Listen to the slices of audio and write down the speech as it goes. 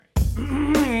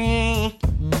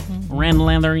red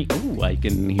leather. Ooh, I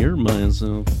can hear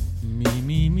myself.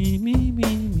 Me.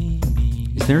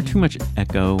 Is there too much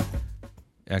echo?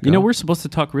 You know, we're supposed to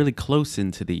talk really close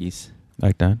into these.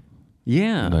 Like that?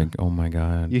 Yeah. Like, oh my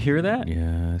God. You hear that?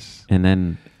 Yes. And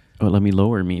then, let me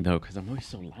lower me, though, because I'm always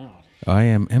so loud. I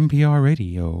am NPR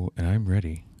Radio, and I'm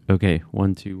ready. Okay,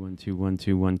 1 2 1 2 1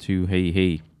 2 1 2.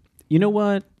 Hey. You know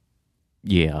what?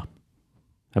 Yeah.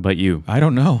 How about you? I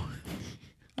don't know.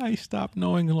 I stopped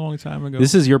knowing a long time ago.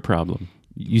 This is your problem.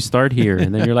 You start here,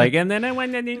 and then you're like, and then I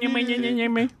went.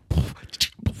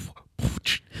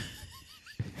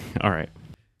 All right.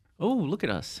 Oh, look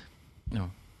at us. No,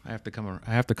 I have to come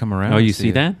around. Oh, you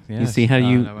see that? Yes. You see how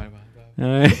you...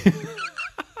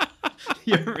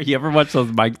 You ever watch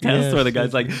those mic tests where the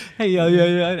guy's like, hey, yeah.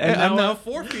 And I'm now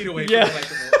 4 feet away from the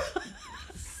microphone.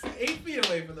 8 feet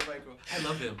away from the microphone. I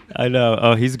love him. I know.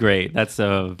 Oh, he's great. That's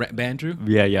Bandrew?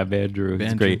 Yeah, Bandrew.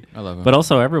 He's great. I love him. But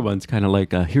also everyone's kind of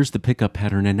like, here's the pickup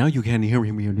pattern, and now you can't hear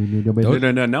him.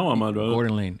 No, I'm on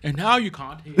Gordon Lane. And now you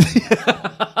can't hear him.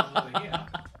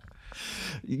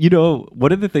 You know,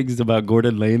 one of the things about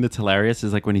Gordon Lane that's hilarious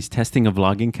is like when he's testing a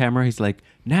vlogging camera, he's like,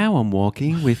 now I'm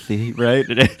walking with the, right?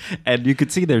 And you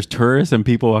could see there's tourists and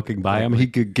people walking by him. He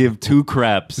could give two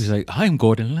craps. He's like, I'm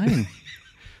Gordon Lane.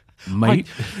 Mate.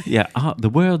 The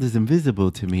world is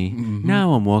invisible to me. Mm-hmm.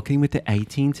 Now I'm walking with the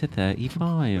 18 to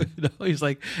 35. No, he's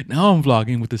like, now I'm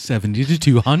vlogging with the 70 to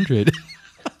 200.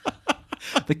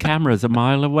 The camera's a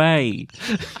mile away.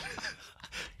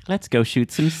 Let's go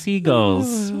shoot some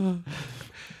seagulls.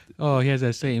 Oh, he has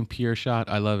that same pure shot.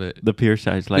 I love it. The pure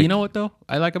shot is like... But you know what, though?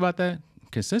 I like about that?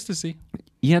 Consistency.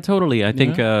 Yeah, totally. I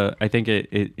think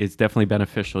it's definitely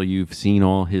beneficial. You've seen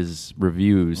all his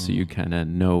reviews, so you kind of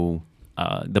know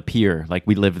the pier. Like,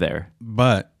 we live there.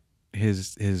 But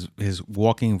his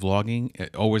walking vlogging,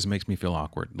 it always makes me feel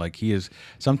awkward. Like, he is...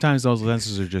 Sometimes those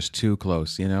lenses are just too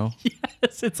close, you know?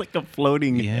 Yes, it's like a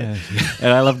floating... Yeah.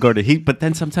 And I love Gordon. But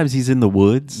then sometimes he's in the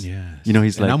woods. Yes. You know,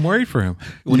 he's and like... I'm worried for him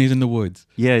when he's in the woods.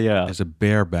 Yeah. There's a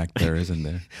bear back there, isn't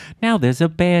there? Now there's a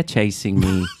bear chasing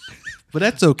me. But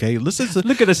that's okay. Listen to...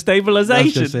 Look at the stabilization. I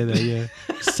was just say that, yeah.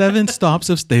 7 stops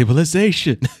of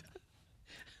stabilization.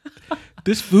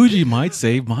 This Fuji might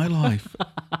save my life.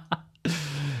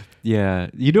 Yeah.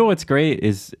 You know what's great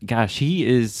is, gosh, he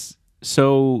is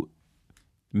so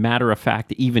matter of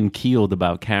fact, even keeled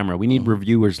about camera. We need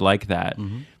reviewers like that.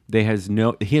 Mm-hmm.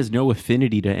 He has no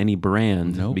affinity to any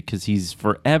brand because he's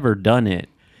forever done it.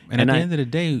 And at the end of the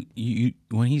day, you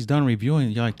when he's done reviewing,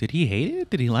 you're like, did he hate it?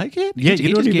 Did he like it? Yeah,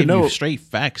 he just gave you straight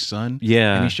facts, son.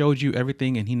 Yeah. And he showed you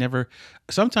everything, and he never...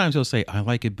 Sometimes he'll say, I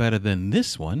like it better than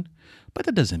this one, but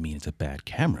that doesn't mean it's a bad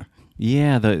camera.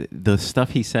 Yeah, the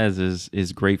stuff he says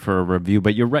is great for a review,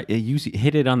 but you're right. You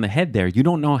hit it on the head there. You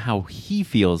don't know how he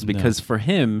feels because for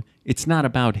him, it's not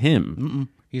about him. Mm-mm.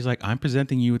 He's like, I'm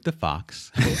presenting you with the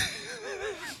fox.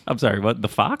 I'm sorry, what? The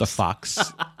fox? The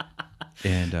fox.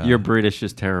 And your British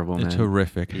is terrible, man. It's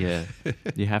horrific. Yeah.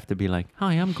 You have to be like,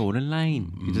 hi, I'm Gordon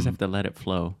Lane. You just have to let it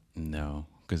flow. No,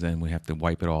 because then we have to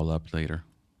wipe it all up later.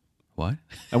 What?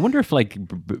 I wonder if like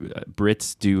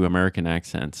Brits do American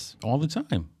accents. All the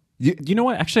time. You know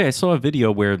what? Actually, I saw a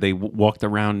video where they walked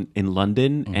around in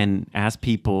London and asked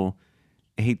people,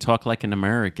 hey, talk like an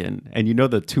American. And you know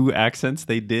the two accents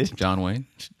they did? John Wayne?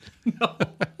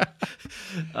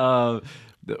 No.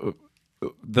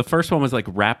 The first one was like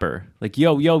rapper. Like,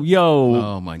 yo.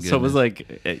 Oh, my goodness. So it was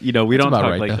like, we don't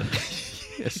talk like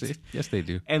that. Yes, they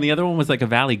do. And the other one was like a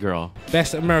Valley girl.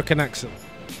 Best American accent.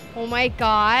 Oh, my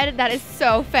God. That is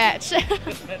so fetch.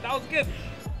 That was good.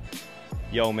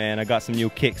 Yo, man, I got some new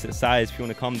kicks at Size if you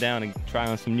want to come down and try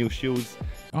on some new shoes.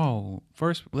 Oh,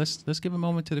 first, let's give a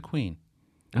moment to the Queen.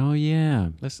 Oh, yeah.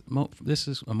 This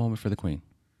is a moment for the Queen.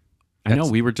 I know,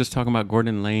 we were just talking about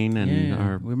Gordon Lane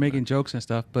and we're making jokes and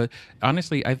stuff, but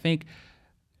honestly, I think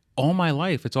all my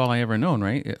life, it's all I ever known,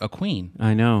 right? A queen.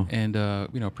 I know. And,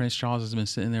 Prince Charles has been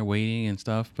sitting there waiting and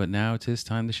stuff, but now it's his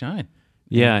time to shine.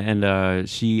 Yeah, and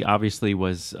she obviously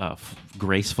was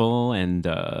graceful and...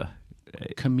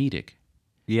 comedic.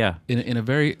 Yeah. In a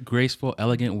very graceful,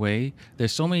 elegant way.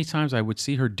 There's so many times I would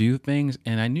see her do things,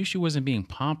 and I knew she wasn't being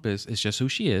pompous. It's just who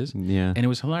she is. Yeah. And it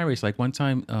was hilarious. Like one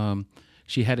time,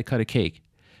 she had to cut a cake,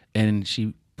 and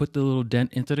she put the little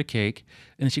dent into the cake,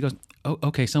 and she goes, "Oh,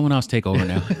 okay, someone else take over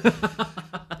now."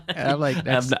 And I'm like,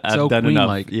 that's so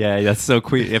queen-like. Yeah, that's so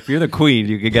queen. If you're the queen,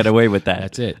 you can get away with that.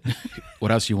 That's it.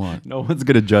 What else you want? No one's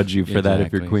gonna judge you for that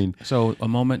if you're queen. So a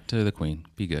moment to the queen.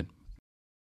 Be good.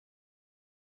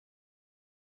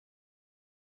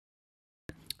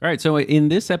 All right, so in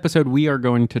this episode, we are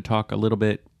going to talk a little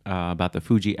bit about the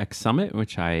Fuji X-Summit,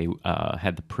 which I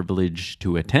had the privilege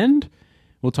to attend.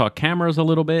 We'll talk cameras a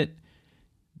little bit.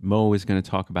 Moe is going to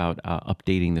talk about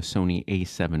updating the Sony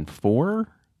A7 IV.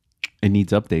 It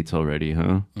needs updates already,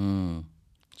 huh?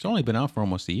 It's only been out for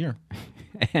almost a year.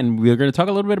 And we're going to talk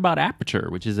a little bit about aperture,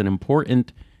 which is an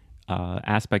important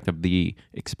aspect of the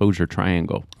exposure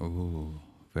triangle. Ooh,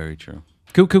 very true.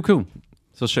 Cool.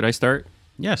 So should I start?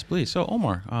 Yes, please. So,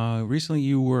 Omar, recently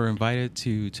you were invited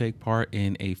to take part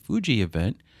in a Fuji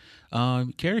event.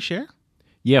 Care to share?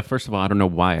 Yeah, first of all, I don't know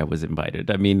why I was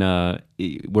invited. I mean,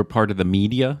 we're part of the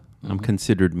media. I'm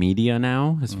considered media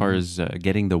now as far as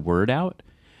getting the word out.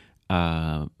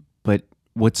 But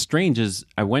what's strange is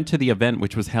I went to the event,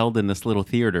 which was held in this little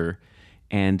theater,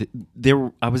 and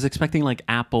I was expecting like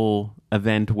Apple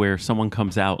event where someone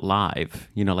comes out live,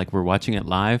 like we're watching it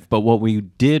live. But what we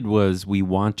did was we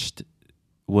watched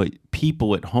what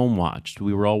people at home watched.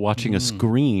 We were all watching a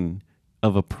screen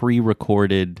of a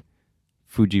pre-recorded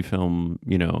Fujifilm,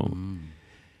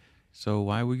 So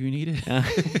why were you needed?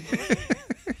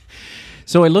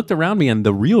 So I looked around me, and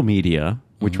the real media,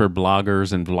 which were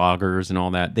bloggers and vloggers and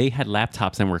all that, they had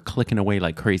laptops and were clicking away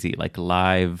like crazy, like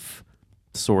live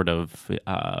sort of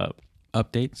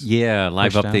Updates? Yeah,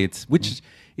 live Pushed out. updates, which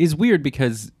is weird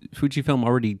because Fujifilm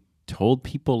already told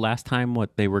people last time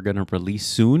what they were going to release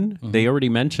soon. They already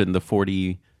mentioned the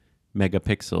 40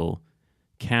 megapixel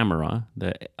camera,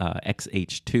 the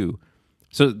XH2.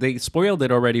 So they spoiled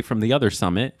it already from the other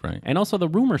summit. Right. And also the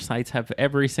rumor sites have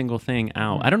every single thing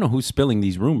out. I don't know who's spilling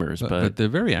these rumors, But they're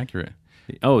very accurate.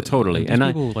 oh, totally. These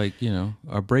people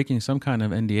are breaking some kind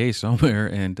of NDA somewhere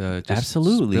and just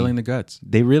Absolutely. spilling the guts.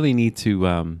 They really need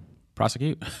to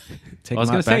Prosecute. Take I was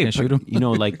them going out to back say, and shoot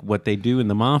them. like what they do in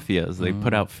the mafias, they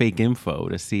put out fake info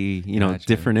to see, Gotcha.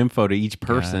 different info to each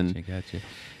person. Gotcha.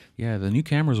 Yeah, the new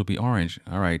cameras will be orange.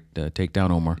 All right, take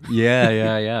down Omar.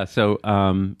 Yeah. So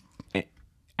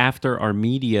after our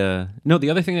media, the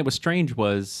other thing that was strange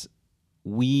was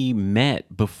we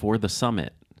met before the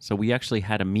summit. So we actually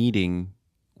had a meeting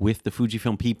with the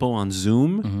Fujifilm people on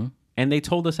Zoom, and they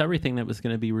told us everything that was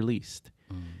going to be released.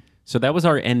 So that was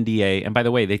our NDA. And by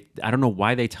the way, I don't know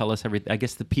why they tell us everything. I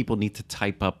guess the people need to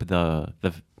type up the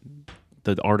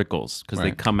articles because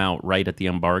they come out right at the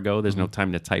embargo. There's no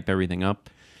time to type everything up.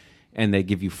 And they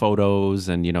give you photos,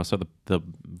 and so the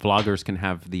vloggers can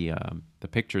have the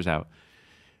pictures out.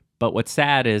 But what's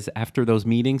sad is after those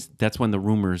meetings, that's when the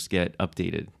rumors get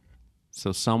updated.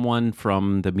 So someone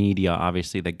from the media,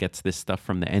 obviously, that gets this stuff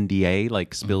from the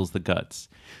NDA, spills the guts.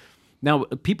 Now,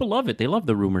 people love it. They love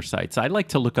the rumor sites. I like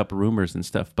to look up rumors and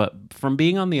stuff. But from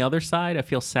being on the other side, I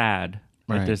feel sad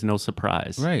that there's no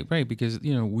surprise. Right, because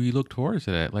we look forward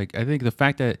to that. Like I think the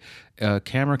fact that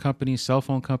camera companies, cell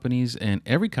phone companies, and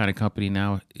every kind of company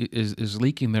now is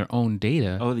leaking their own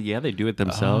data. Oh yeah, they do it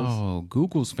themselves. Oh,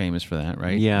 Google's famous for that,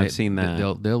 right? Yeah, I've seen that.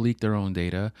 They'll leak their own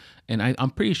data, and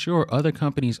I'm pretty sure other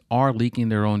companies are leaking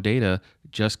their own data,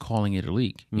 just calling it a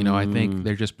leak. I think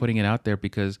they're just putting it out there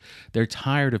because they're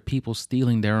tired of people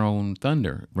stealing their own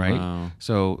thunder, right? Wow.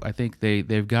 So I think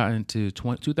they've gotten to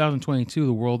 2022.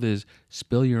 The world is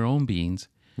spill your own beans,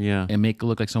 and make it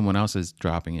look like someone else is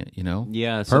dropping it.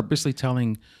 Yeah, so purposely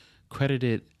telling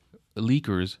credited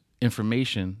leakers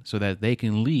information so that they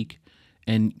can leak,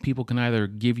 and people can either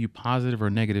give you positive or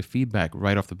negative feedback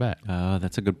right off the bat.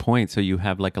 that's a good point. So you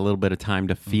have like a little bit of time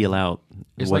to feel out.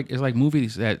 It's like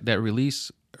movies that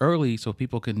release early so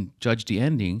people can judge the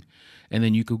ending, and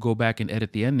then you could go back and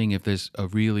edit the ending if there's a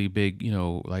really big,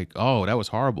 that was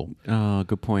horrible. Oh,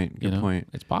 good point. Good point.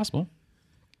 It's possible.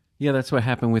 Yeah, that's what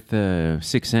happened with the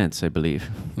Sixth Sense, I believe.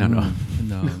 No.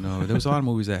 There was a lot of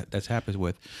movies that's happened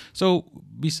with. So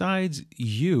besides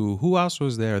you, who else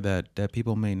was there that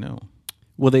people may know?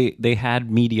 Well, they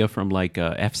had media from like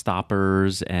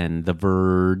F-Stoppers and The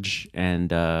Verge, and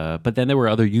but then there were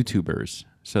other YouTubers.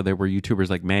 So there were YouTubers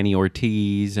like Manny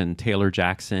Ortiz and Taylor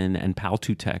Jackson, and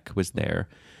Paltutech was there,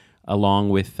 along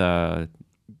with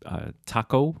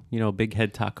Taco, Big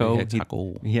Head Taco. Big Head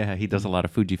Taco. He does a lot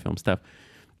of Fujifilm stuff.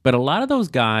 But a lot of those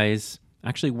guys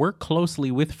actually work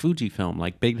closely with Fujifilm.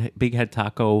 Like Big Head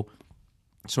Taco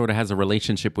sort of has a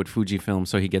relationship with Fujifilm,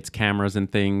 so he gets cameras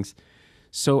and things.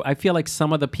 So I feel like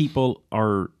some of the people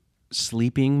are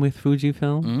sleeping with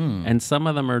Fujifilm, and some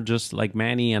of them are just like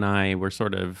Manny and I.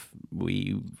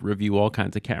 We review all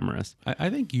kinds of cameras. I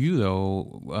think you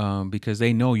though, because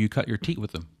they know you cut your teeth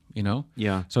with them.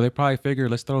 Yeah. So they probably figure,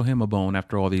 let's throw him a bone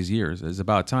after all these years. It's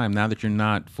about time. Now that you're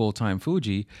not full-time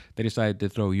Fuji, they decided to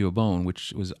throw you a bone,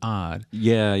 which was odd.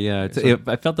 Yeah.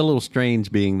 I felt a little strange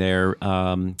being there.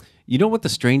 You know what the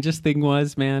strangest thing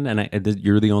was, man? And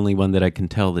you're the only one that I can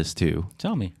tell this to.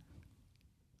 Tell me.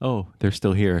 Oh, they're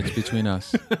still here. It's between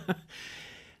us.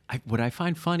 What I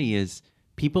find funny is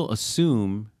people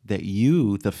assume that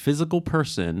you, the physical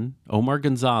person, Omar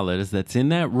Gonzalez, that's in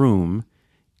that room,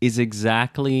 is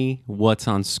exactly what's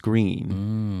on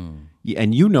screen.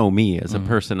 And you know me as a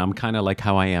person. I'm kind of like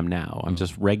how I am now. I'm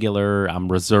just regular.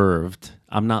 I'm reserved.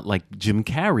 I'm not like Jim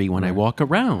Carrey when I walk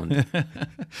around.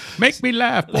 Make me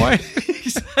laugh, boy.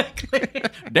 Exactly.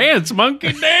 Dance,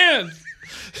 monkey, dance.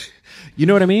 You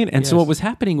know what I mean? And so what was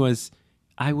happening was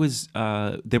there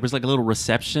was like a little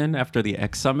reception after the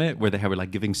X-Summit where they were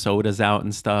like giving sodas out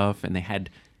and stuff. And they had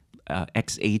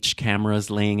XH cameras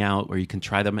laying out where you can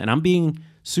try them. And I'm being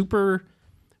super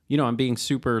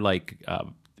like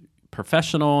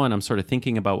professional, and I'm sort of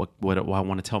thinking about what I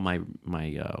want to tell my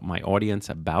audience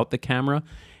about the camera.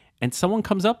 And someone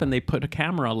comes up and they put a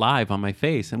camera live on my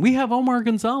face, and we have Omar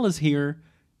Gonzalez here.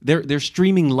 They're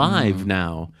streaming live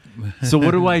now. So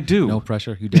what do I do? No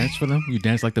pressure. You dance for them. You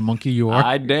dance like the monkey you are.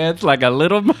 I dance like a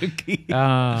little monkey.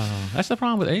 That's the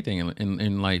problem with anything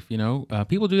in life. You know,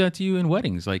 people do that to you in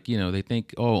weddings. Like, you know, they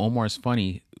think, oh, Omar's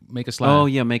funny. Make us laugh. Oh,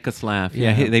 yeah, make us laugh.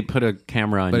 Yeah, they put a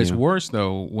camera on you. But it's worse,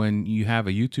 though, when you have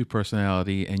a YouTube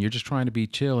personality and you're just trying to be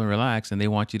chill and relax, and they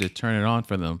want you to turn it on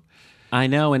for them. I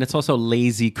know, and it's also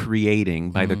lazy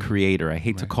creating by the creator. I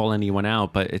hate to call anyone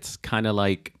out, but it's kind of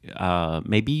like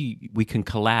maybe we can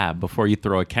collab before you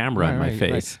throw a camera in my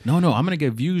face. No, I'm going to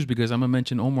get views because I'm going to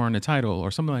mention Omar in the title or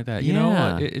something like that. You know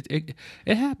what? It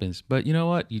happens. But you know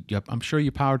what? I'm sure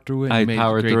you powered through it. And you made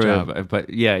a great job.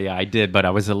 But yeah, I did. But I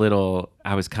was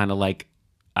kind of like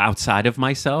outside of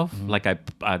myself. Like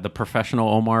the professional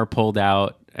Omar pulled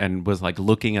out and was like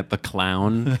looking at the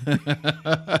clown.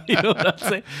 You know what I'm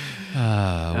saying?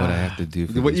 What I have to do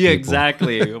for these people.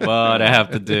 Exactly. What I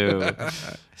have to do.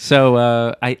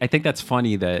 So I think that's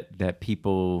funny that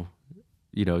people,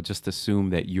 you know, just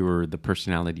assume that you're the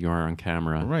personality you are on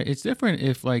camera. Right. It's different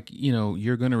if, like, you know,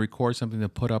 you're going to record something to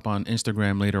put up on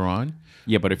Instagram later on.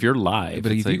 Yeah, but if you're live.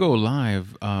 But if you go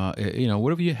live, you know,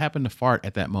 what if you happen to fart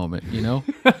at that moment, you know?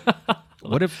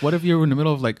 What if you're in the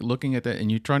middle of like looking at that and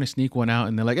you're trying to sneak one out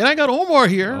and they're like, and I got Omar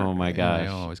here. Oh my gosh.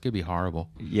 It's gonna be horrible.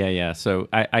 Yeah. So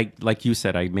I like you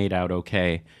said, I made out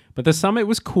okay. But the summit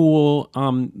was cool.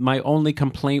 My only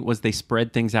complaint was they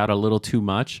spread things out a little too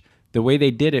much. The way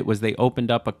they did it was they opened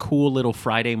up a cool little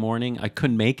Friday morning. I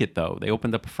couldn't make it though. They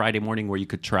opened up a Friday morning where you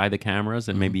could try the cameras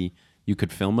and maybe you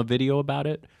could film a video about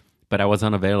it. But I was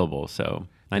unavailable, so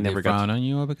I never got. Did they frown on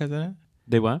you because of that?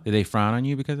 They what? Did they frown on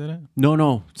you because of that?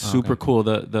 No. Super cool.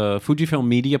 The Fujifilm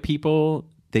media people,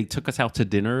 they took us out to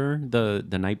dinner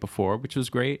the night before, which was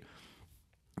great.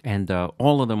 And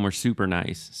all of them were super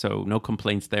nice. So no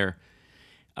complaints there.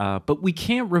 But we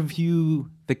can't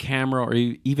review the camera or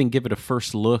even give it a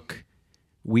first look.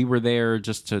 We were there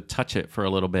just to touch it for a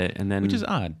little bit. And then, which is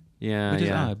odd. Yeah, which is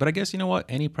odd. But I guess, you know what?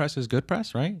 Any press is good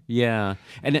press, right? Yeah.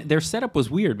 And their setup was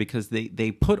weird because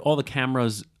they put all the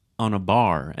cameras on a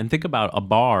bar. And think about a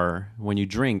bar, when you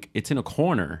drink, it's in a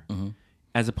corner.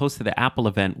 As opposed to the Apple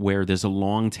event where there's a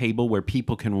long table where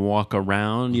people can walk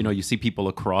around. You know, you see people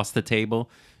across the table.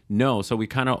 No, so we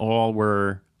kind of all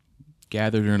were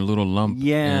gathered in a little lump.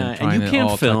 Yeah, and you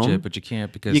can't film. Touch it, but you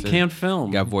can't because you can't film.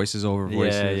 You got voices over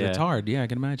voices. Yeah. It's hard. Yeah, I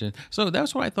can imagine. So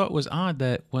that's what I thought was odd,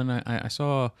 that when I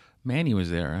saw Manny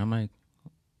was there, I'm like,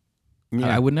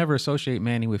 I would never associate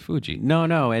Manny with Fuji.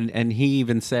 No, and he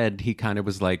even said he kind of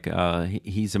was like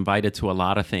he's invited to a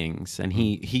lot of things, and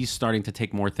he's starting to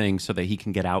take more things so that he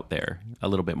can get out there a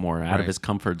little bit more out of his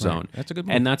comfort zone. That's a good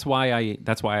move. And that's why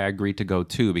I agreed to go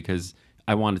too, because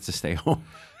I wanted to stay home.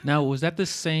 Now, was that the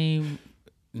same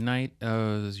night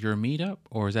as your meetup,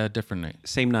 or is that a different night?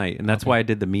 Same night, and that's why I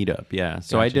did the meetup. Yeah,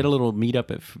 so I did a little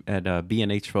meetup at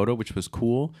B&H Photo, which was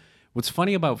cool. What's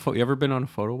funny about you ever been on a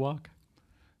photo walk?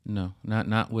 No,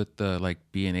 not with like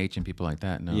B&H and people like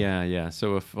that. No. Yeah.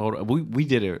 So a photo, we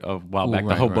did it a while back.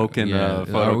 The Hoboken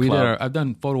photo club. I've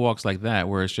done photo walks like that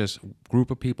where it's just a group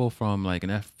of people from like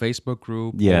an Facebook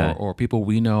group, or people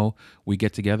we know. We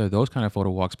get together. Those kind of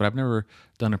photo walks, but I've never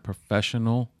done a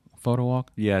professional photo walk.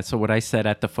 Yeah. So what I said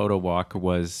at the photo walk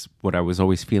was what I was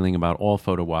always feeling about all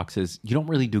photo walks is you don't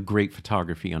really do great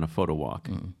photography on a photo walk.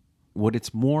 What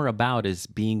it's more about is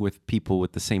being with people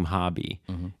with the same hobby.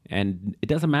 And it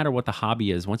doesn't matter what the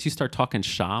hobby is. Once you start talking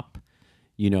shop,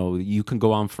 you know, you can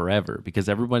go on forever because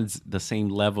everyone's the same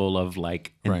level of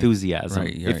like enthusiasm.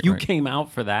 If you came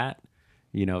out for that,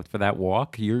 you know, for that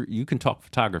walk, you can talk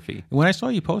photography. When I saw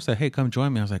you post that, hey, come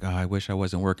join me, I was like, oh, I wish I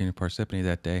wasn't working in Parsippany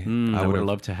that day. I would have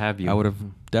loved to have you. I would have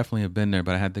definitely have been there,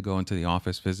 but I had to go into the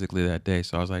office physically that day.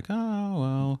 So I was like, oh,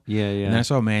 well. Yeah. And then I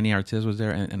saw Manny Ortiz was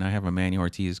there, and I have a Manny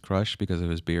Ortiz crush because of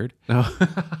his beard.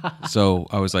 So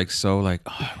I was like, oh,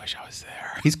 I wish I was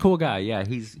there. He's a cool guy. Yeah,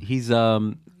 he's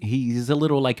he's a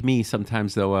little like me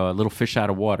sometimes, though, a little fish out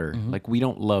of water. Like, we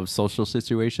don't love social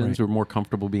situations. We're more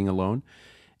comfortable being alone.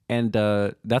 And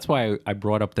that's why I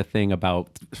brought up the thing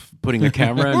about putting a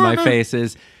camera in my face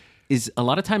is a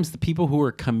lot of times the people who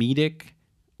are comedic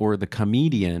or the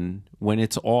comedian, when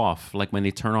it's off, like when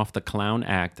they turn off the clown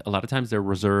act, a lot of times they're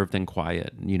reserved and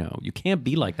quiet. You know, you can't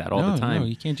be like that all the time. No,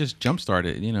 you can't just jumpstart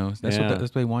it. You know, that's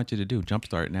what they want you to do.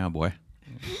 Jumpstart it now, boy.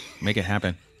 Make it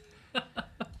happen.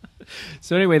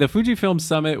 So anyway, the Fujifilm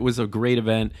Summit was a great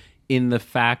event in the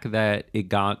fact that it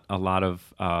got a lot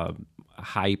of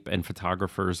hype and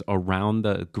photographers around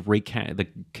the great the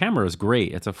camera is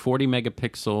great. It's a 40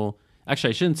 megapixel.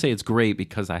 Actually, I shouldn't say it's great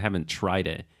because I haven't tried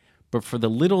it. But for the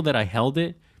little that I held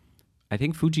it, I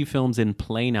think Fujifilm's in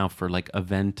play now for like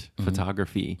event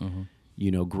photography. You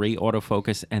know, great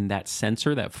autofocus and that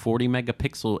sensor, that 40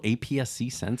 megapixel APS-C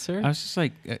sensor. I was just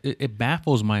like, it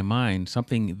baffles my mind,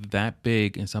 something that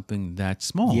big and something that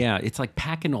small. Yeah, it's like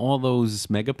packing all those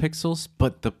megapixels,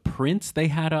 but the prints they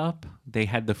had up, they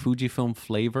had the Fujifilm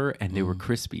flavor and they were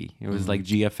crispy. It was like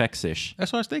GFX-ish.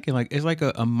 That's what I was thinking. Like, it's like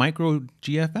a micro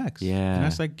GFX. Yeah. And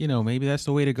that's like, you know, maybe that's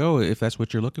the way to go if that's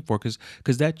what you're looking for,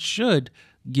 because that should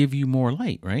give you more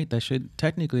light, right? That should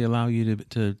technically allow you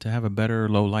to have a better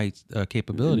low light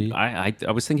capability. I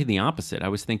was thinking the opposite. I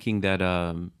was thinking that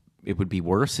it would be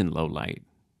worse in low light.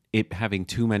 It having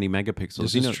too many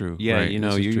megapixels. This is true. Yeah, right. you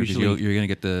know, usually you're gonna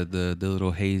get the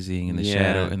little hazing and the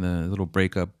shadow and the little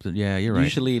breakup. Yeah, you're right.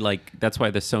 Usually, like that's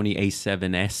why the Sony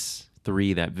A7S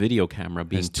III, that video camera,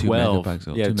 being 12.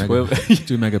 Yeah, 12.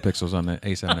 2 megapixels on the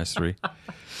A7S III.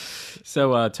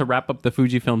 So to wrap up the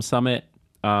Fujifilm Summit,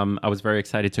 I was very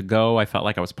excited to go. I felt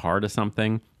like I was part of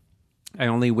something. I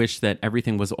only wish that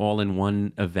everything was all in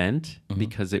one event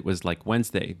because it was like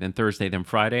Wednesday, then Thursday, then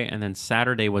Friday, and then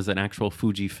Saturday was an actual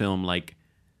Fujifilm like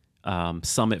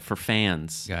summit for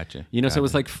fans. Gotcha. You know, so it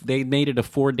was like they made it a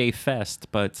 4-day fest,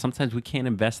 but sometimes we can't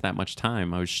invest that much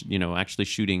time. I was, you know, actually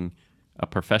shooting a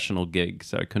professional gig,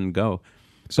 so I couldn't go.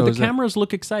 So the cameras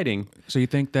look exciting. So you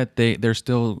think that they're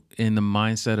still in the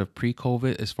mindset of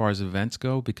pre-COVID as far as events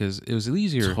go? Because it was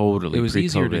easier. Totally, it was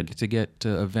easier pre-COVID. to get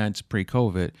to events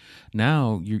pre-COVID.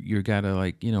 Now you gotta,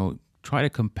 like, you know, try to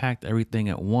compact everything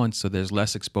at once so there's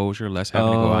less exposure, less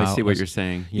having to go out. I see what you're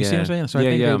saying. You see what I'm saying? So I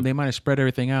think they might have spread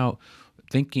everything out,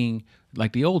 thinking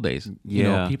like the old days. You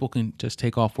know, people can just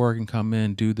take off work and come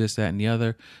in, do this, that, and the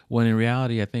other. When in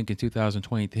reality, I think in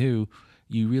 2022.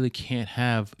 You really can't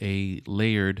have a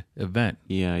layered event.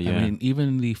 Yeah. I mean,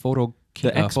 even the photo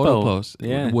post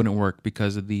wouldn't work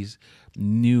because of these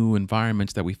new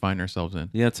environments that we find ourselves in.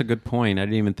 Yeah, that's a good point. I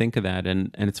didn't even think of that.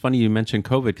 And it's funny you mentioned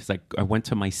COVID because I went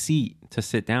to my seat to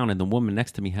sit down and the woman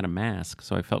next to me had a mask.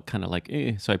 So I felt kind of like,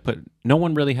 So no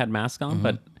one really had masks on,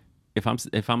 but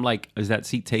if I'm like, is that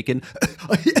seat taken?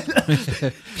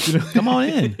 You know, come on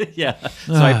in. Yeah.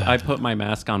 So I put my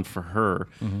mask on for her.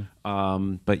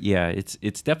 But yeah,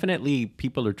 it's definitely,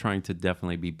 people are trying to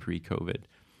definitely be pre-COVID.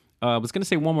 I was going to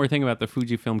say one more thing about the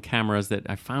Fujifilm cameras that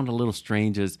I found a little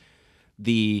strange is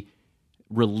the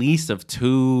release of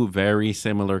two very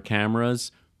similar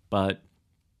cameras, but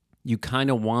you kind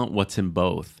of want what's in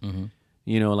both.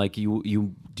 You know, like do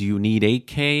you need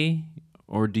 8K?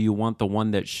 Or do you want the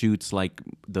one that shoots like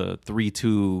the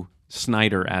 3.2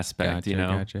 Snyder aspect? Gotcha, you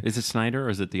know, gotcha. Is it Snyder or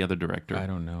is it the other director? I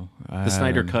don't know. The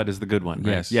Snyder cut is the good one,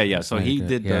 right? Yes. Yeah. So he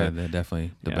did they're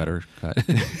definitely the better cut.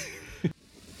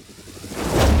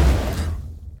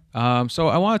 So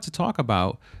I wanted to talk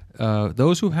about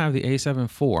those who have the A7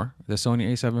 IV, the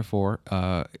Sony A7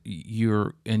 IV,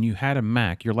 you had a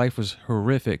Mac, your life was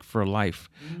horrific for life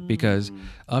because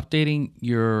updating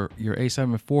your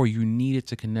A7 IV, you needed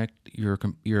to connect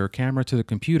your camera to the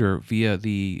computer via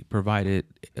the provided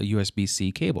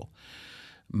USB-C cable.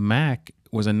 Mac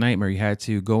was a nightmare. You had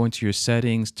to go into your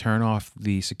settings, turn off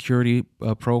the security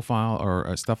profile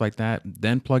or stuff like that,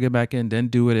 then plug it back in, then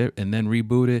do it, and then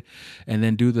reboot it, and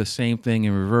then do the same thing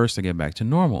in reverse to get back to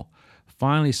normal.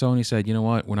 Finally, Sony said, you know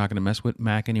what? We're not going to mess with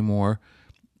Mac anymore.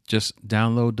 Just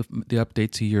download the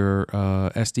update to your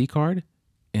SD card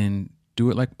and do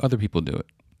it like other people do it.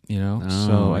 You know,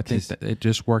 so I think that it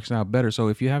just works out better. So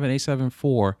if you have an A7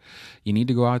 IV, you need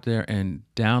to go out there and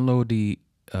download the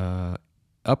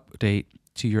update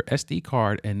to your SD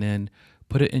card and then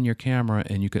put it in your camera,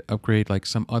 and you could upgrade like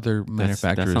some other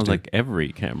manufacturers. That sounds like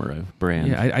every camera brand.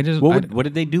 Yeah, I just... What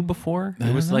did they do before?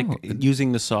 It was like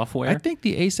using the software? I think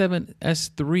the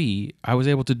A7S III, I was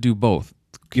able to do both.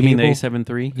 You mean the A7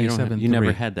 III? A7 You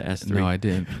never had the S3. No, I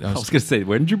didn't. I was going to say,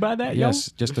 when did you buy that?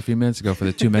 Yes, just a few minutes ago for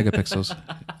the 2 megapixels.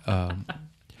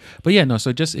 But yeah, no.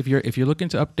 So just if you're looking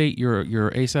to update your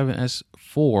A7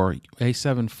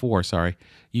 IV, sorry,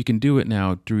 you can do it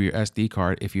now through your SD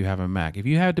card if you have a Mac. If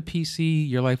you had the PC,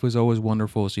 your life was always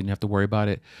wonderful, so you didn't have to worry about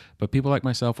it. But people like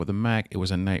myself with a Mac, it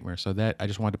was a nightmare. So that I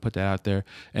just wanted to put that out there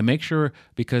and make sure,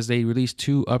 because they released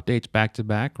 2 updates back to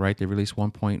back, right? They released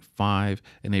 1.5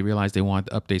 and they realized they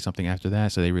wanted to update something after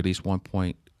that, so they released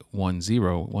 1.10.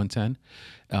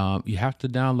 You have to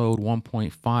download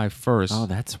 1.5 first. Oh,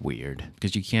 that's weird.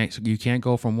 Because you can't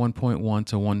go from 1.1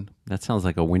 to 1. That sounds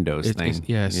like a Windows thing.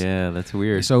 Yes. Yeah, that's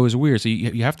weird. So it's weird. So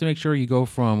you have to make sure you go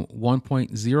from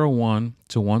 1.01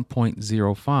 to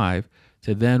 1.05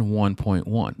 to then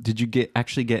 1.1. Did you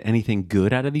actually get anything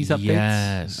good out of these updates?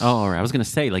 Yes. Oh, all right. I was going to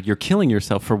say, like, you're killing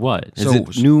yourself for what? Is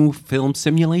it new film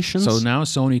simulations? So now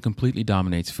Sony completely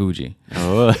dominates Fuji.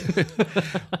 Oh.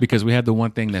 Because we had the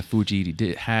one thing that Fuji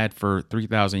had for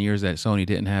 3,000 years that Sony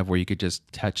didn't have, where you could just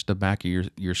touch the back of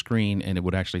your screen and it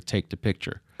would actually take the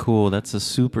picture. Cool. That's a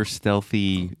super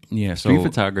stealthy street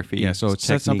photography. Yeah, so it's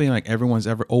something like everyone's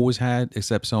always had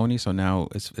except Sony. So now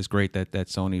it's great that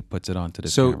Sony puts it onto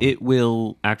this camera. It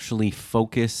will actually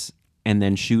focus and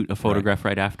then shoot a photograph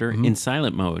right after in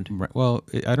silent mode. Right. Well,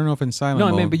 I don't know if in silent mode.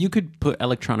 No, I mean, but you could put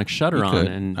electronic shutter on.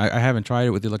 And I haven't tried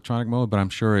it with the electronic mode, but I'm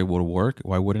sure it will work.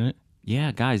 Why wouldn't it?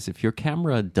 Yeah, guys, if your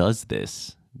camera does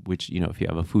this, which, if you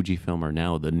have a Fujifilm or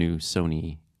now the new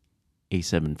Sony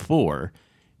A7 IV,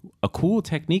 a cool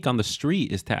technique on the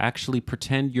street is to actually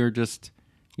pretend you're just,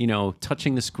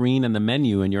 touching the screen and the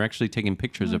menu, and you're actually taking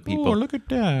pictures of people. Oh, look at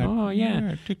that. Oh,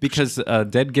 yeah. Because a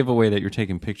dead giveaway that you're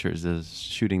taking pictures is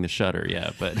shooting the shutter,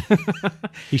 yeah. But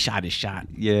he shot his shot.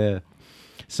 Yeah.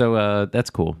 So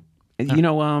that's cool. A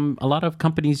lot of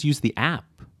companies use the app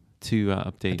to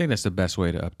update. I think that's the best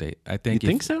way to update. I think. You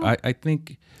think so? I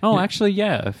think. Oh, actually,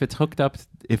 yeah. If it's hooked up,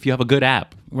 if you have a good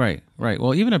app. Right.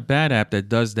 Well, even a bad app that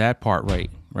does that part right.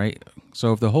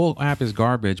 So if the whole app is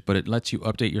garbage, but it lets you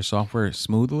update your software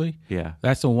smoothly,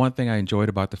 that's the one thing I enjoyed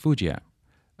about the Fuji app.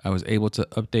 I was able to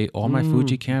update all my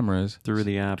Fuji cameras through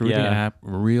the app. The app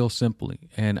real simply.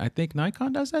 And I think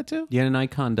Nikon does that too. Yeah,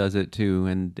 Nikon does it too,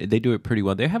 and they do it pretty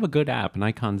well. They have a good app.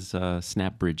 Nikon's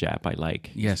SnapBridge app I like.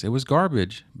 Yes, it was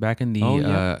garbage back in the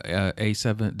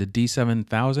A7, the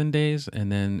D7000 days,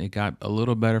 and then it got a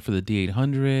little better for the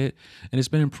D800, and it's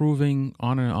been improving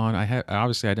on and on.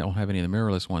 Obviously I don't have any of the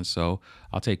mirrorless ones, so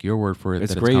I'll take your word for it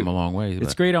that it's come a long way.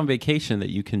 It's great on vacation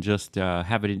that you can just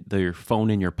have your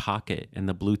phone in your pocket and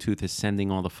the Bluetooth is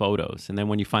sending all the photos. And then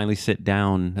when you finally sit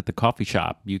down at the coffee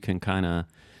shop, you can kind of...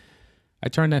 I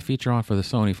turned that feature on for the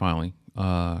Sony finally,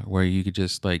 where you could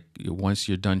just, once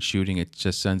you're done shooting, it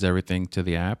just sends everything to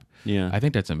the app. Yeah. I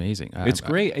think that's amazing. It's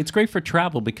great. It's great for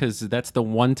travel because that's the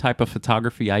one type of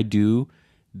photography I do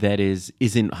that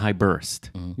isn't high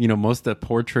burst. Most of the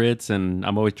portraits, and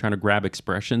I'm always trying to grab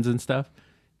expressions and stuff.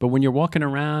 But when you're walking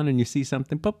around and you see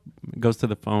something, boop, it goes to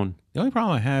the phone. The only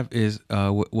problem I have is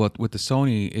with the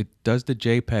Sony, it does the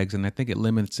JPEGs, and I think it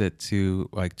limits it to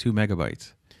 2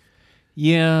 megabytes.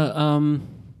 Yeah,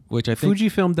 which I think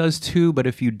Fujifilm does too. But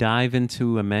if you dive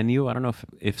into a menu, I don't know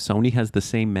if Sony has the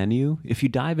same menu. If you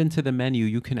dive into the menu,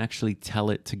 you can actually tell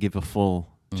it to give a full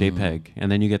JPEG,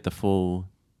 and then you get the full.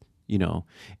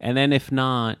 And then if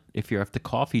not, if you're at the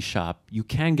coffee shop, you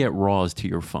can get RAWs to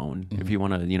your phone if you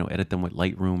want to, edit them with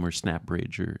Lightroom or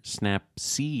SnapBridge or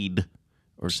Snapseed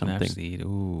or something. Snapseed.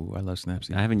 Ooh, I love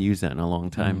Snapseed. I haven't used that in a long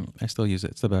time. I still use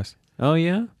it. It's the best. Oh,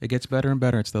 yeah? It gets better and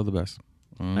better. It's still the best.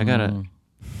 I got it.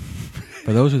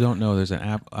 For those who don't know, there's an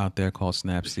app out there called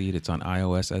Snapseed. It's on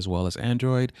iOS as well as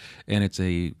Android, and it's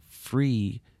a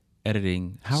free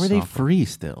editing How are they free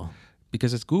still?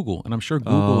 Because it's Google, and I'm sure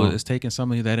Google is taking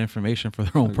some of that information for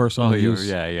their own personal use.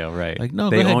 Yeah, right. No,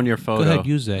 they own your photo. Go ahead,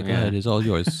 use that. Go ahead, it's all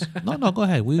yours. No, go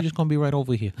ahead. We're just gonna be right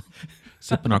over here,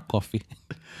 sipping our coffee.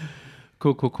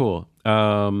 Cool.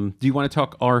 Do you want to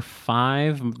talk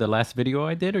R5, the last video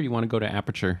I did, or you want to go to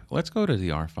Aperture? Let's go to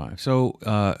the R5. So,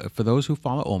 for those who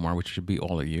follow Omar, which should be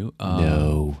all of you,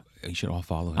 no. You should all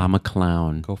follow him. I'm a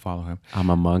clown. Go follow him. I'm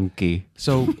a monkey.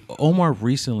 So Omar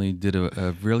recently did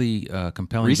a really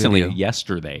compelling video.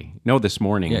 Yesterday. No, this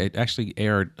morning. Yeah, it actually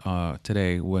aired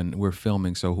today when we're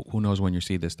filming, so who knows when you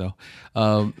see this, though.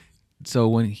 So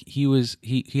when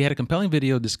he had a compelling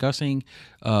video discussing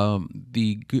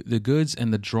the goods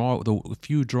and the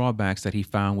few drawbacks that he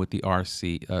found with the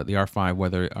R5,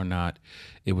 whether or not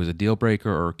it was a deal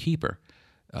breaker or a keeper.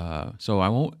 So I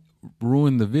won't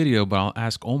ruin the video, but I'll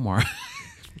ask Omar,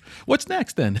 what's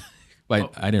next then?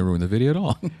 But I didn't ruin the video at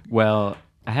all. Well,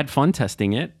 I had fun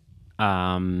testing it,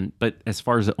 but as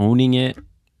far as owning it,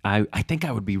 I think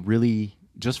I would be really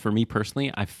just for me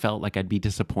personally, I felt like I'd be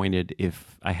disappointed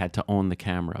if I had to own the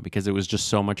camera because it was just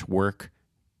so much work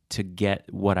to get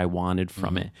what I wanted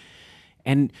from it.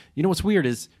 And you know what's weird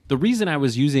is the reason I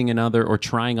was using another or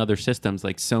trying other systems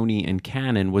like Sony and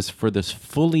Canon was for this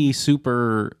fully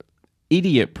super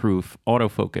idiot-proof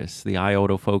autofocus, the eye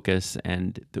autofocus,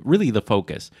 and really the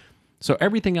focus. So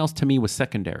everything else to me was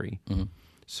secondary.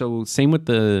 So same with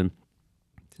the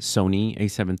Sony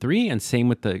A7 III and same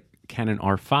with the Canon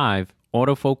R5.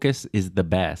 Autofocus is the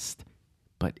best.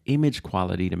 But image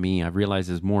quality to me, I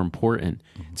realized is more important.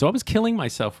 So I was killing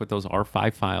myself with those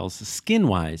R5 files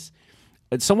skin-wise.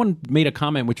 Someone made a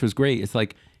comment which was great. It's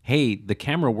like, hey, the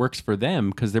camera works for them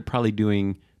because they're probably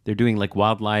doing like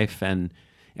wildlife and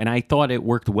I thought it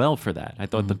worked well for that. I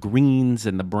thought the greens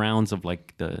and the browns of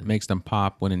like the makes them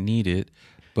pop when it needed,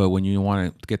 but when you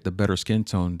want to get the better skin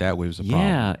tone, that was a problem.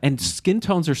 Yeah, and skin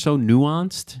tones are so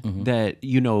nuanced that,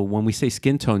 you know, when we say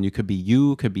skin tone, you could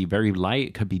be very light,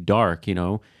 it could be dark, you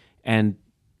know, and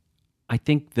I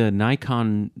think the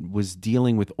Nikon was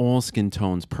dealing with all skin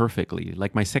tones perfectly.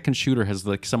 Like my second shooter has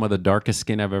like some of the darkest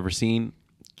skin I've ever seen,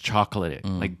 chocolate,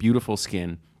 like beautiful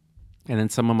skin. And then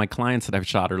some of my clients that I've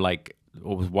shot are like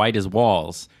white as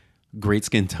walls, great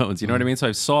skin tones. You know what I mean? So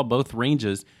I saw both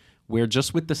ranges where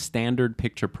just with the standard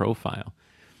picture profile.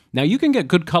 Now you can get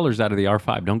good colors out of the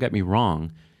R5. Don't get me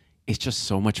wrong. It's just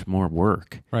so much more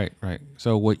work. Right.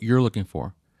 So what you're looking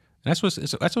for, that's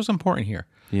what's important here.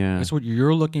 Yeah. That's what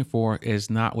you're looking for is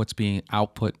not what's being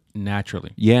output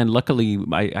naturally. Yeah, and luckily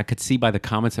I could see by the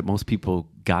comments that most people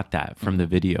got that from the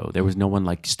video. There was no one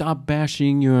like, stop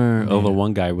bashing your... Although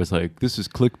one guy was like, this is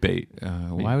clickbait.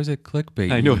 Why was it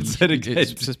clickbait? I know, it said again.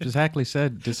 It exactly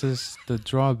said, this is the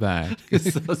drawback.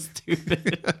 It's so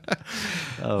stupid.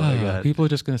 Oh my God. People are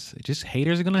just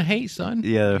haters are going to hate, son.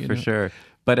 Yeah, for sure.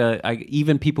 But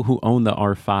even people who own the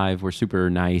R5 were super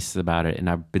nice about it. And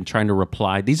I've been trying to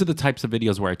reply. These are the types of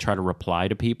videos where I try to reply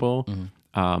to people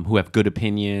who have good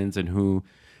opinions and who...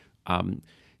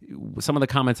 some of the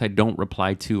comments I don't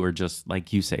reply to are just,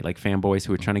 like you say, like fanboys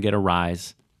who are trying to get a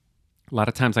rise. A lot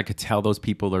of times I could tell those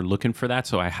people are looking for that,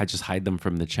 so I just hide them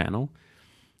from the channel.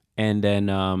 And then,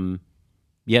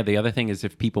 the other thing is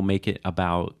if people make it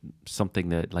about something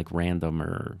that like random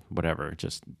or whatever,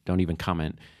 just don't even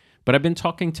comment. But I've been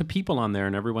talking to people on there,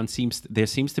 and there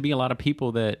seems to be a lot of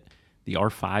people that the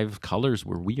R5 colors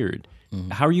were weird.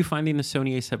 How are you finding the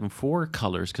Sony A7 IV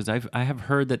colors? Because I have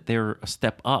heard that they're a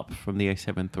step up from the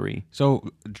A7 III. So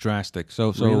drastic.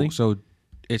 So Really? So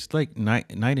it's like night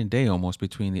and day almost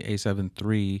between the A7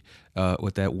 III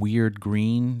with that weird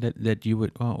green that you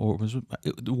would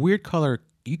the weird color.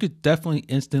 You could definitely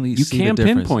instantly see the difference. You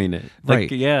can't pinpoint it. Like,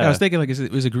 right. Yeah. I was thinking, like, is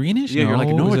it greenish? Yeah, you're like,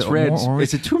 no, it's red.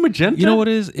 Is it too magenta? You know what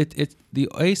it is? It's the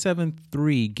A7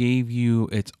 III gave you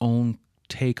its own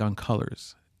take on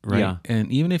colors. Right. Yeah.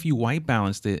 And even if you white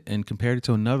balanced it and compared it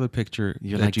to another picture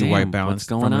You're that like, you damn, white balanced what's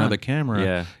going from on? another camera,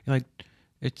 Yeah. you're like,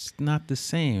 it's not the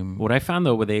same. What I found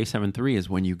though with the A7 III is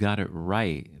when you got it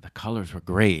right, the colors were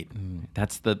great.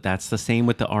 That's the same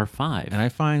with the R5. And I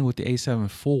find with the A7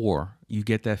 IV, you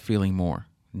get that feeling more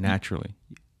naturally.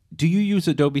 Do you use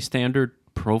Adobe standard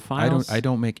profiles? I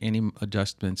don't make any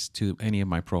adjustments to any of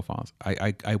my profiles.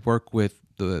 I work with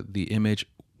the image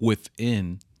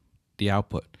within the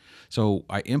output. So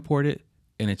I import it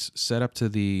and it's set up to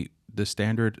the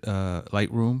standard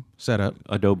Lightroom setup.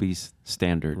 Adobe's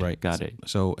standard. Right. Got it.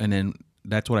 So, and then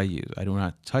that's what I use. I do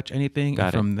not touch anything.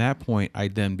 Got and from that point, I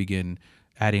then begin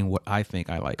adding what I think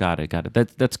I like. Got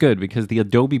it. That's good because the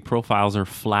Adobe profiles are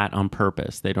flat on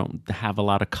purpose. They don't have a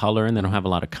lot of color and they don't have a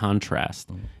lot of contrast.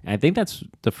 And I think that's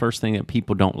the first thing that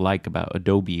people don't like about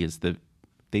Adobe is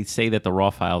they say that the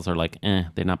raw files are like,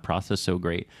 they're not processed so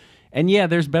great. And yeah,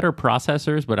 there's better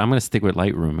processors, but I'm going to stick with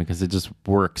Lightroom because it just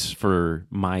works for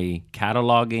my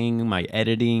cataloging, my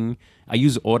editing. I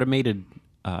use automated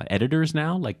editors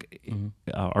now, like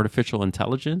artificial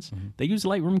intelligence. They use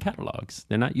Lightroom catalogs.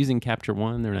 They're not using Capture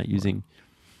One. They're not using...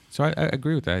 So I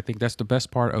agree with that. I think that's the best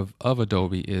part of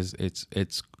Adobe is its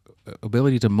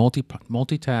ability to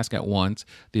multitask at once,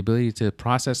 the ability to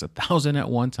process 1,000 at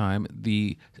one time.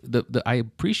 I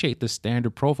appreciate the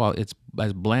standard profile. It's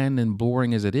as bland and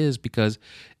boring as it is because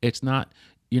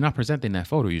you're not presenting that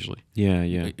photo usually. Yeah.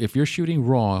 If you're shooting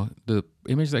raw, the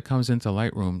image that comes into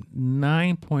Lightroom,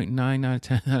 9.9 out of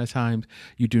 10 out of times,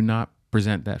 you do not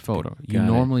present that photo. You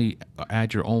normally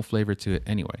add your own flavor to it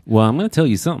anyway. Well, I'm going to tell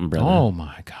you something, brother. Oh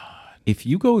my God. If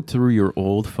you go through your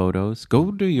old photos,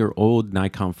 go to your old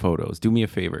Nikon photos. Do me a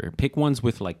favor. Pick ones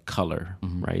with like color,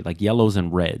 right? Like yellows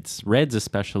and reds. Reds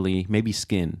especially, maybe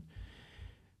skin.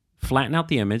 Flatten out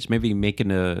the image, maybe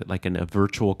making a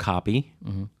virtual copy.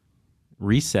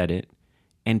 Reset it.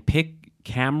 and pick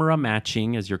camera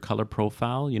matching as your color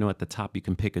profile. You know, at the top you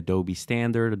can pick Adobe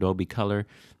Standard, Adobe Color.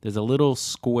 There's a little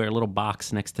square, little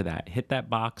box next to that. Hit that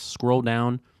box, scroll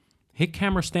down, hit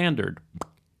Camera Standard.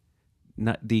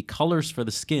 The colors for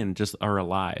the skin just are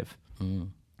alive.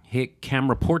 Hit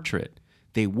Camera Portrait.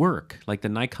 They work. Like the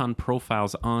Nikon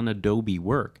profiles on Adobe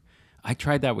work. I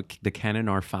tried that with the Canon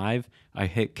R5. I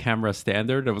hit Camera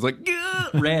Standard. I was like,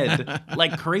 red,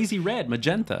 like crazy red,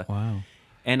 magenta. Wow.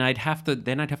 And I'd have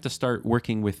to start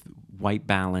working with white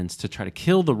balance to try to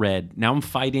kill the red. Now I'm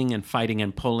fighting and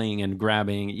pulling and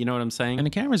grabbing. You know what I'm saying? And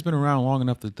the camera's been around long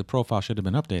enough that the profile should have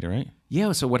been updated, right?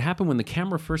 Yeah. So what happened when the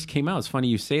camera first came out? It's funny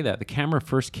you say that. The camera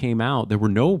first came out, there were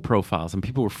no profiles and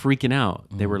people were freaking out.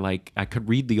 They were like, I could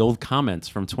read the old comments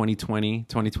from 2020,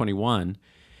 2021.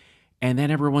 And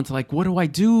then everyone's like, what do I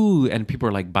do? And people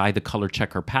are like, buy the color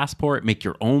checker passport, make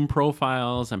your own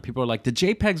profiles. And people are like, the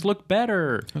JPEGs look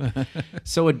better.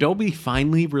 So Adobe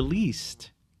finally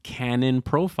released Canon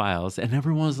profiles. And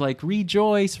everyone was like,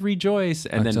 rejoice, rejoice.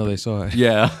 And Until they saw it.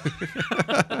 Yeah.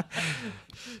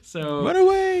 So Run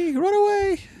away, run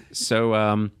away.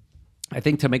 So I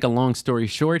think to make a long story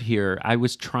short here, I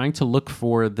was trying to look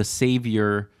for the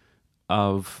savior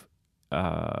of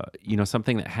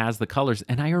something that has the colors,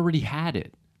 and I already had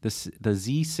it. The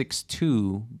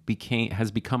Z6II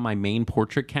has become my main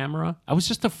portrait camera. I was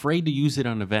just afraid to use it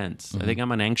on events. I think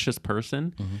I'm an anxious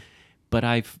person, but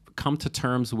I've come to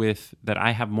terms with that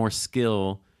I have more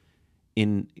skill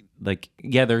in, like,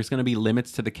 yeah, there's going to be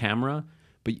limits to the camera,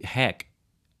 but heck,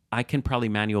 I can probably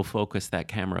manual focus that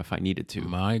camera if I needed to.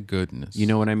 My goodness. You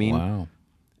know what I mean? Wow.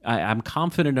 I'm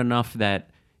confident enough that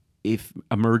if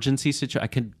emergency situation, I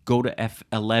could go to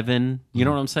F11. You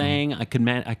know what I'm saying? I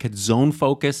could zone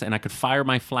focus and I could fire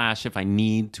my flash if I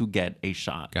need to get a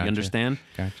shot. Gotcha. You understand?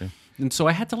 Gotcha. And so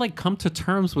I had to like come to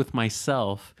terms with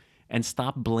myself and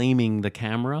stop blaming the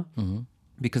camera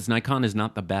because Nikon is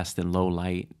not the best in low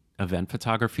light event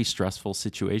photography, stressful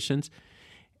situations.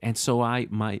 And so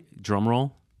my drum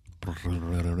roll.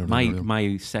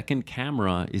 My second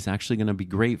camera is actually going to be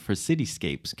great for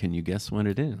cityscapes. Can you guess what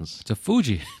it is? It's a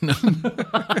Fuji. No.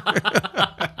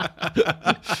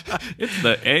 It's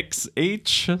the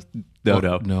XH.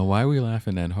 No. Why are we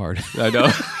laughing that hard? I know.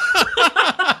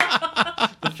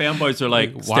 The fanboys are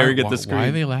like staring at the screen. Why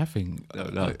are they laughing?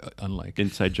 No. Unlike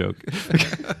Inside joke.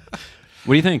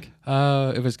 What do you think?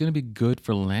 If it's going to be good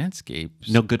for landscapes.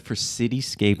 No, good for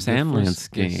cityscapes and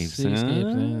landscapes.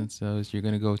 So you're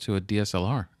going to go to a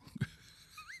DSLR.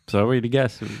 So what do you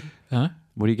guess? Huh?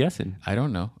 What are you guessing? I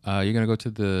don't know. You're going to go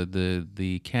to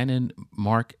the Canon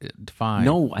Mark 5.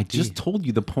 No, I just told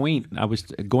you the point. I was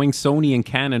going Sony and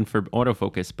Canon for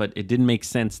autofocus, but it didn't make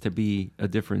sense to be a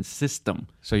different system.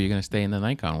 So you're going to stay in the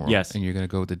Nikon world? Yes. And you're going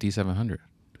to go with the D700.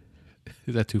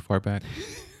 Is that too far back?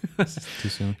 Too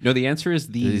soon? No, the answer is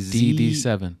the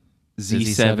DD7.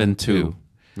 Z7 II.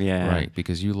 Yeah. Right,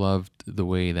 because you loved the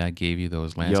way that gave you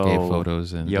those landscape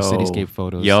photos and the cityscape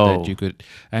photos that you could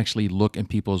actually look in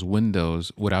people's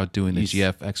windows without doing the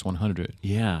GF X100.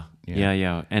 Yeah.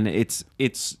 And it's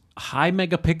high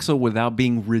megapixel without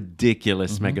being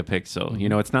ridiculous megapixel. You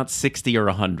know, it's not 60 or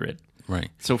 100. Right.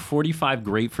 So 45,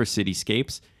 great for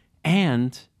cityscapes.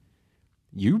 And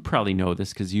you probably know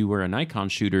this because you were a Nikon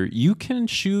shooter. You can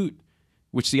shoot,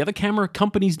 which the other camera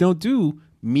companies don't do,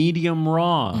 medium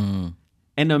raw.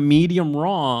 And a medium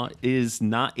raw is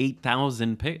not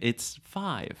 8,000 it's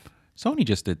 5. Sony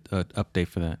just did an update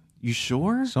for that. You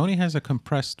sure? Sony has a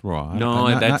compressed raw.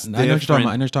 No, that's different. I know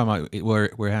what you're talking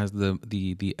about where it has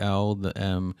the L, the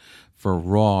M for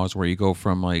raws, where you go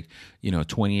from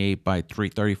 28 by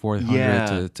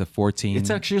 3400 to 14. It's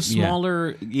actually a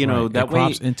smaller, right. that it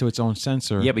crops into its own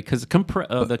sensor. Yeah, because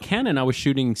the Canon, I was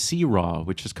shooting C RAW,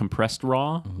 which is compressed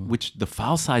RAW, which the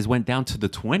file size went down to the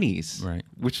 20s. Right.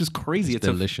 Which is crazy. It's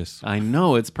delicious. I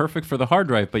know, it's perfect for the hard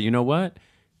drive, but you know what?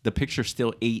 The picture's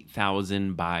still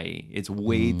 8,000 by. It's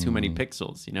way too many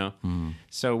pixels,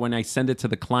 So when I send it to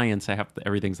the clients,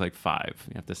 everything's like 5.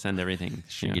 You have to send everything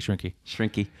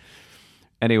shrinky.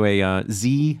 Anyway,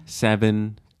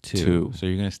 Z7 II. So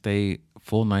you're gonna stay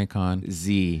full Nikon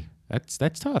Z. That's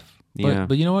tough. Yeah.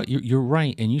 But you know what? You're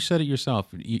right, and you said it yourself.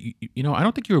 You know, I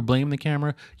don't think you were blaming the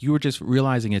camera. You were just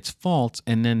realizing its faults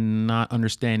and then not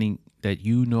understanding that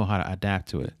you know how to adapt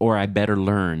to it. Or I better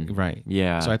learn. Right.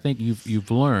 Yeah. So I think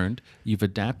you've learned, you've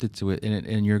adapted to it,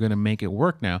 and you're going to make it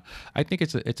work now. I think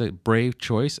it's a brave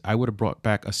choice. I would have brought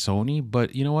back a Sony,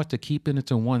 but you know what? To keep it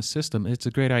into one system, it's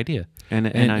a great idea.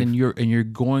 And you're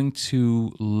going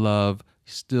to love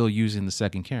still using the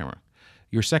second camera.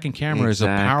 Your second camera is a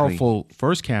powerful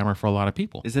first camera for a lot of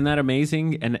people. Isn't that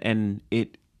amazing? And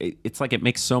it it's like it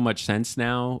makes so much sense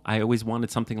now. I always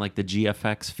wanted something like the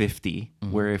GFX 50,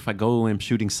 where if I go and I'm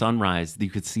shooting sunrise, you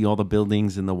could see all the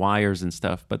buildings and the wires and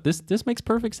stuff. But this makes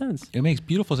perfect sense. It makes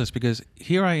beautiful sense because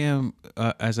here I am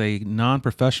as a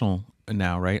non-professional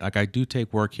now, right? Like I do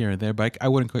take work here and there, but I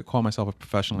wouldn't call myself a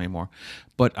professional anymore.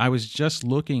 But I was just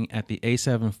looking at the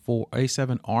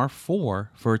A7R4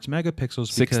 for its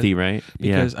megapixels. 60, right?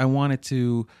 Because I wanted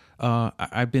to.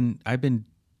 I've been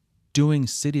doing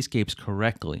cityscapes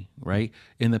correctly, right?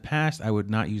 In the past, I would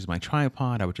not use my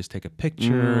tripod. I would just take a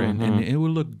picture and it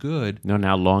would look good. No,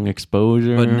 now long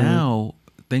exposure. But now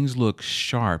things look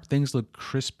sharp. Things look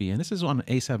crispy. And this is on an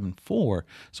A7 IV.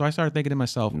 So I started thinking to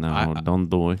myself, no, don't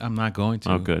do it. I'm not going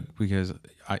to. Oh, good. Because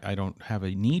I don't have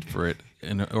a need for it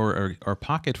or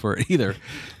pocket for it either.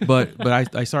 But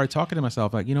I started talking to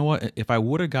myself like, you know what? If I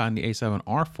would have gotten the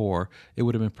A7R4, it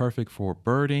would have been perfect for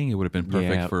birding. It would have been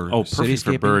perfect for perfect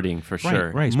for birding for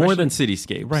sure. Right. More than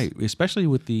cityscapes. Right. Especially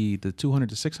with the 200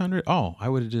 to 600. Oh, I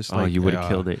would have just you would have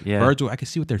killed it. Yeah. Birds, I could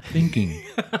see what they're thinking.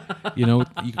 You know,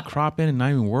 you could crop in and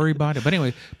not even worry about it. But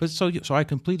anyway, so I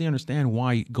completely understand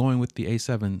why going with the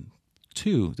A7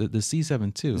 II, the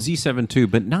Z7 II. Z7 II,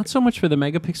 but not so much for the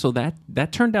megapixel.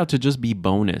 That turned out to just be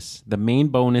bonus. The main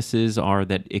bonuses are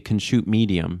that it can shoot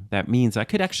medium. That means I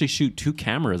could actually shoot 2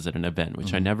 cameras at an event,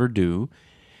 which I never do.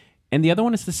 And the other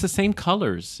one is the same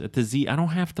colors at the Z. I don't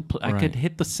have to. I could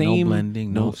hit the same. No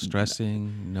blending, no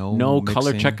stressing, no mixing.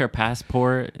 Color checker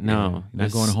passport. No, you're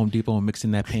not going to Home Depot and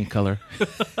mixing that paint color.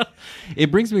 It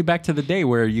brings me back to the day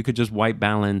where you could just white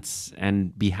balance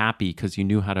and be happy because you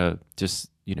knew how to just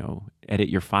edit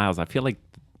your files. I feel like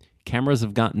cameras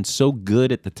have gotten so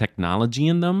good at the technology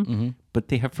in them, but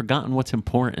they have forgotten what's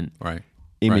important. Right.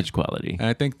 Image quality. And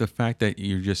I think the fact that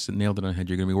you just nailed it on the head,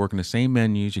 you're going to be working the same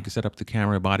menus. You can set up the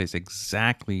camera bodies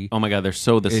exactly. Oh my God, they're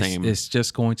so the same. It's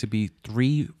just going to be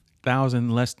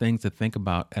 3,000 less things to think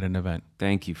about at an event.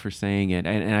 Thank you for saying it.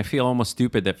 And I feel almost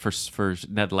stupid that for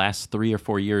that last 3 or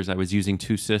 4 years, I was using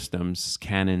 2 systems,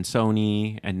 Canon,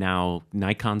 Sony, and now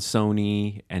Nikon,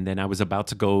 Sony. And then I was about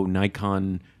to go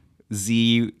Nikon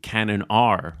Z, Canon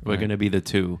R were going to be the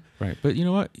 2. Right. But you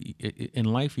know what? In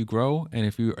life, you grow. And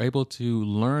if you're able to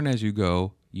learn as you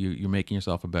go, you're making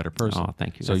yourself a better person. Oh,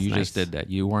 thank you. So That's you nice. just did that.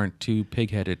 You weren't too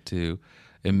pig-headed to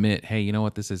admit, hey, you know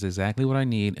what? This is exactly what I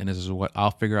need. And this is what I'll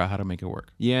figure out how to make it work.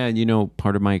 Yeah.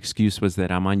 Part of my excuse was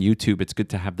that I'm on YouTube. It's good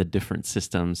to have the different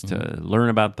systems to learn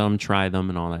about them, try them,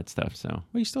 and all that stuff. So,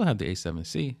 well, you still have the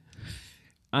A7C.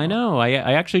 I know. I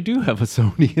actually do have a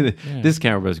Sony. This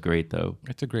camera was great, though.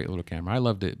 It's a great little camera. I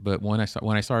loved it. But when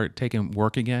I started taking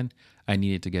work again, I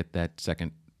needed to get that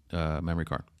second memory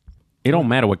card. It don't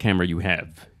matter what camera you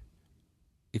have.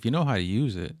 If you know how to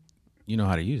use it, you know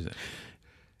how to use it.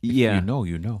 If you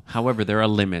know. However, there are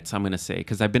limits, I'm going to say,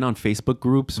 because I've been on Facebook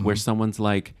groups where someone's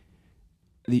like,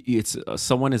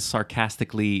 someone is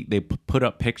sarcastically, they put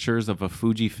up pictures of a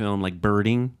Fujifilm like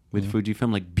birding with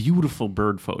Fujifilm, like beautiful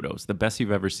bird photos, the best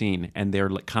you've ever seen, and their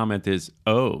comment is,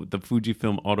 "Oh, the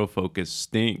Fujifilm autofocus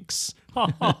stinks."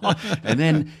 And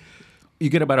then you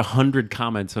get about 100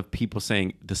 comments of people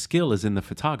saying the skill is in the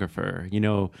photographer,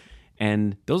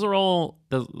 and those are all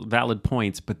the valid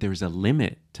points, but there's a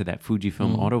limit to that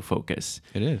Fujifilm autofocus.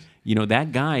 It is.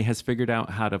 That guy has figured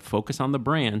out how to focus on the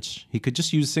branch. He could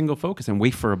just use single focus and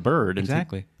wait for a bird.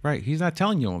 Exactly. Right. He's not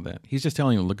telling you all that. He's just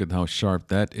telling you, look at how sharp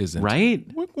that is. Right?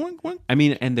 Wink, wink, wink. I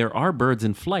mean, and there are birds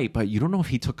in flight, but you don't know if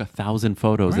he took 1,000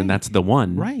 photos and that's the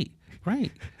one. Right.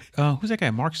 Who's that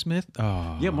guy? Mark Smith?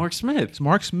 Oh. Yeah, Mark Smith.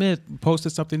 Mark Smith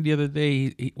posted something the other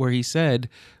day where he said,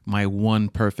 my one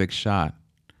perfect shot.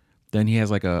 Then he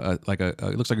has it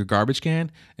looks like a garbage can,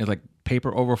 and it's like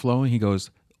paper overflowing. He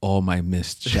goes, all my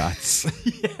missed shots.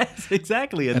 Yes,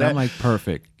 exactly. And I'm like,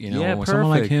 perfect. When someone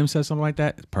like him says something like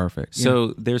that, it's perfect.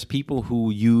 So there's people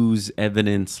who use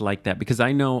evidence like that, because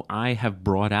I know I have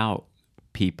brought out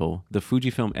people, the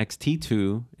Fujifilm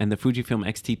X-T2 and the Fujifilm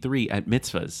X-T3 at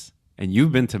mitzvahs. And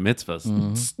you've been to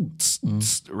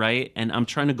mitzvahs, right? And I'm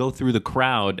trying to go through the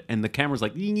crowd, and the camera's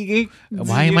like,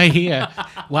 why am I here?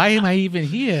 Why am I even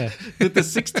here? The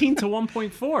 16 to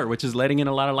 1.4, which is letting in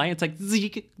a lot of light. It's like,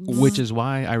 which is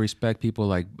why I respect people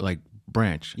like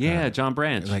Branch. Yeah, John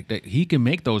Branch. Like that, he can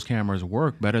make those cameras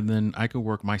work better than I could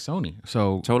work my Sony.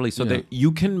 So totally. So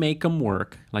you can make them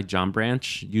work, like John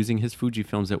Branch using his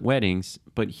Fujifilms at weddings,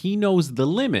 but he knows the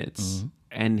limits.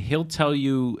 And he'll tell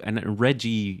you, and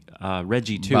Reggie too.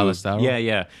 Ballestero?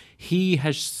 Yeah. He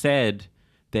has said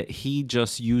that he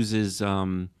just uses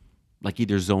like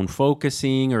either zone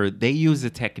focusing, or they use a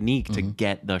technique to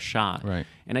get the shot. Right.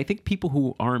 And I think people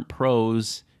who aren't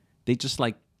pros, they just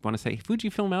want to say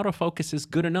Fujifilm autofocus is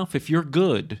good enough if you're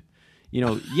good.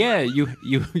 yeah,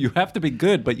 you have to be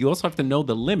good, but you also have to know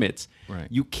the limits. Right.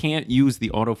 You can't use the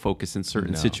autofocus in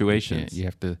certain No, situations. You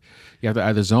have to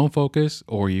either zone focus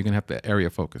or you're gonna have to area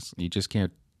focus. You just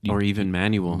can't. Or even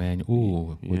manual.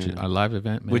 Which is a live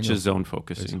event manual. Which is zone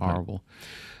focusing. It's horrible.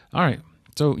 All right.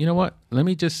 So you know what? Let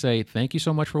me just say thank you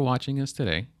so much for watching us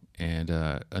today. And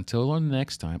until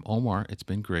next time, Omar, it's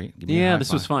been great. Give me a high this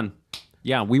five. was fun.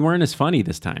 Yeah, we weren't as funny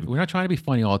this time. We're not trying to be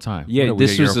funny all the time. Yeah,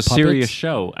 this was a serious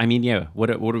show. I mean, yeah,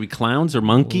 what are we, clowns or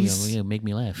monkeys? Oh, yeah, make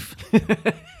me laugh.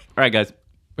 All right, guys.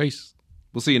 Peace.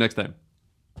 We'll see you next time.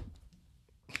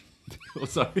 Oh,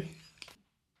 sorry.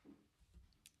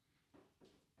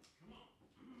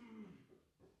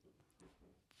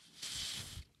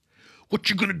 What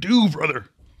you gonna do, brother?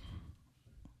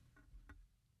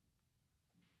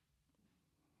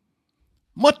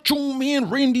 Macho Man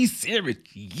Randy Savage,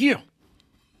 yeah.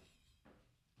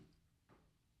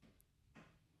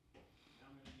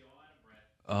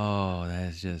 Oh,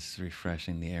 that's just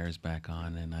refreshing. The air is back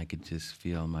on, and I could just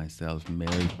feel myself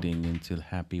melting into the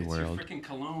happy world. Your freaking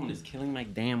cologne is killing my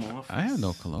damn office. I have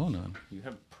no cologne on. You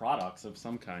have products of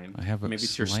some kind. I have maybe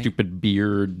it's your stupid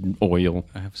beard oil.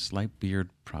 I have slight beard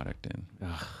product in.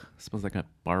 Ugh, smells like a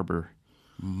barber.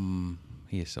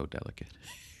 He is so delicate.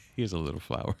 He is a little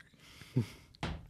flower.